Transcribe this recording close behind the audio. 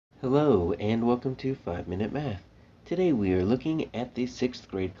Hello and welcome to 5-Minute Math. Today we are looking at the 6th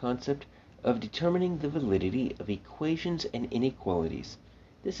grade concept of determining the validity of equations and inequalities.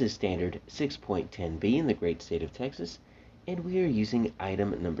 This is standard 6.10b in the great state of Texas, and we are using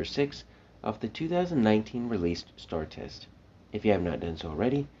item number 6 off the 2019 released STAAR test. If you have not done so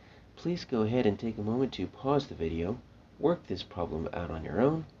already, please go ahead and take a moment to pause the video, work this problem out on your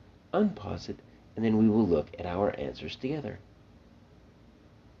own, unpause it, and then we will look at our answers together.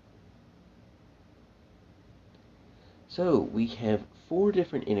 So we have 4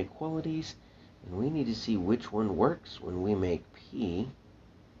 different inequalities, and we need to see which one works when we make p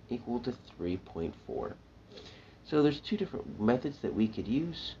equal to 3.4. So there's 2 different methods that we could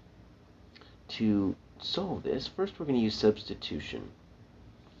use to solve this. First, we're going to use substitution.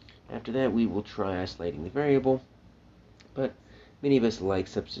 After that, we will try isolating the variable, but many of us like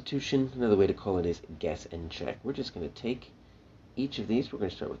substitution. Another way to call it is guess and check. We're just going to take each of these. We're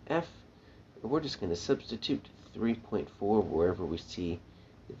going to start with f, and we're just going to substitute 3.4 wherever we see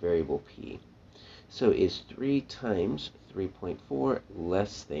the variable p. So is 3 times 3.4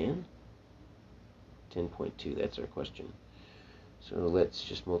 less than 10.2? That's our question. So let's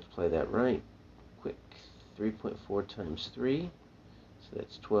just multiply that right quick. 3.4 times 3, so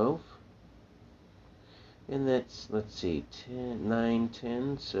that's 12. And that's, let's see, 10, 9,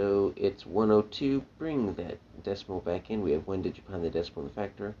 10, so it's 102. Bring that decimal back in. We have 1 digit behind the decimal in the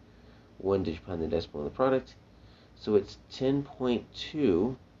factor, 1 digit behind the decimal in the product. So it's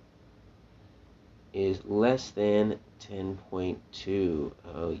 10.2 is less than 10.2.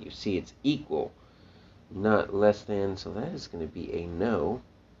 Oh, you see it's equal, not less than, so that is going to be a no,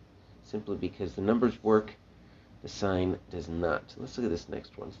 simply because the numbers work, the sign does not. Let's look at this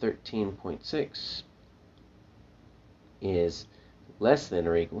next one. 13.6 is less than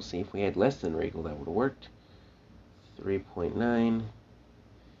or equal. See, if we had less than or equal, that would have worked. 3.9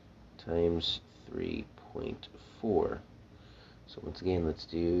 times 3.4. So once again, let's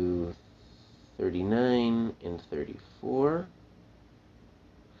do 39 and 34.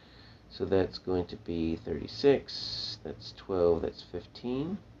 So that's going to be 36, that's 12, that's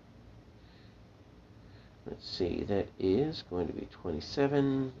 15. Let's see, that is going to be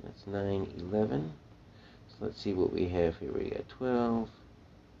 27, that's 9, 11. So let's see what we have here. We got 12,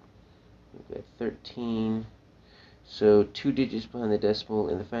 we've got 13. So 2 digits behind the decimal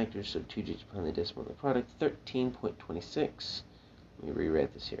in the factor, so 2 digits behind the decimal in the product, 13.26. Let me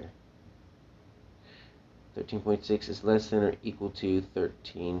rewrite this here. 13.6 is less than or equal to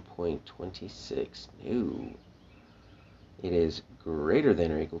 13.26. No. It is greater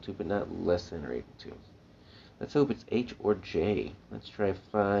than or equal to, but not less than or equal to. Let's hope it's H or J. Let's try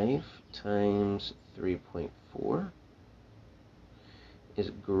 5 times 3.4 is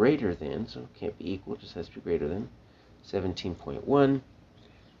greater than, so it can't be equal, just has to be greater than 17.1.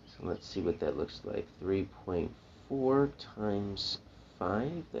 So let's see what that looks like. 3.4 times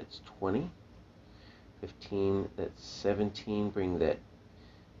 5, that's 20. 15, that's 17. Bring that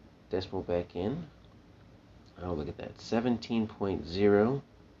decimal back in. Oh, look at that. 17.0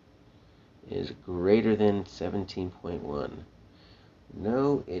 is greater than 17.1.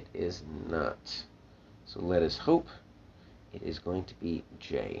 No, it is not. So let us hope it is going to be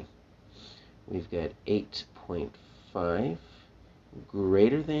J. We've got 8.5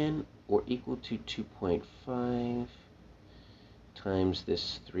 greater than or equal to 2.5 times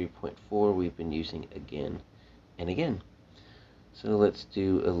this 3.4 we've been using again and again. So let's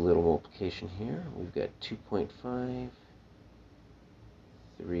do a little multiplication here. We've got 2.5,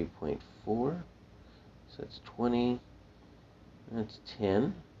 3.4, so that's 20, that's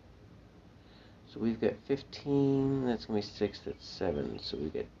 10. So we've got 15, that's going to be 6, that's 7. So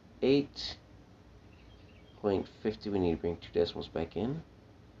we've got 8.50, we need to bring 2 decimals back in.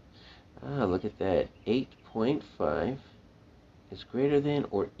 Ah, look at that, 8.5 is greater than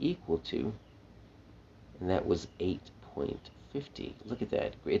or equal to, and that was 8.50. Look at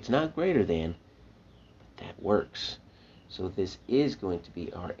that. It's not greater than, but that works. So this is going to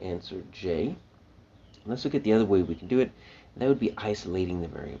be our answer, J. Let's look at the other way we can do it. That would be isolating the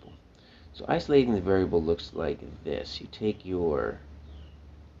variable. So isolating the variable looks like this. You take your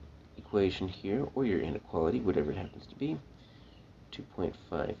equation here, or your inequality, whatever it happens to be,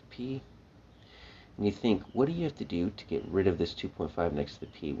 2.5p. And you think, what do you have to do to get rid of this 2.5 next to the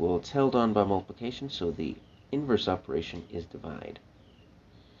p? Well, it's held on by multiplication, so the inverse operation is divide.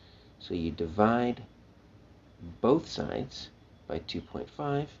 So you divide both sides by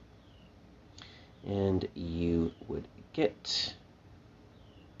 2.5, and you would get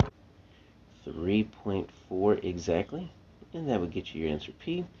 3.4 exactly, and that would get you your answer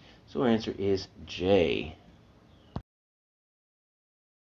P. So our answer is J.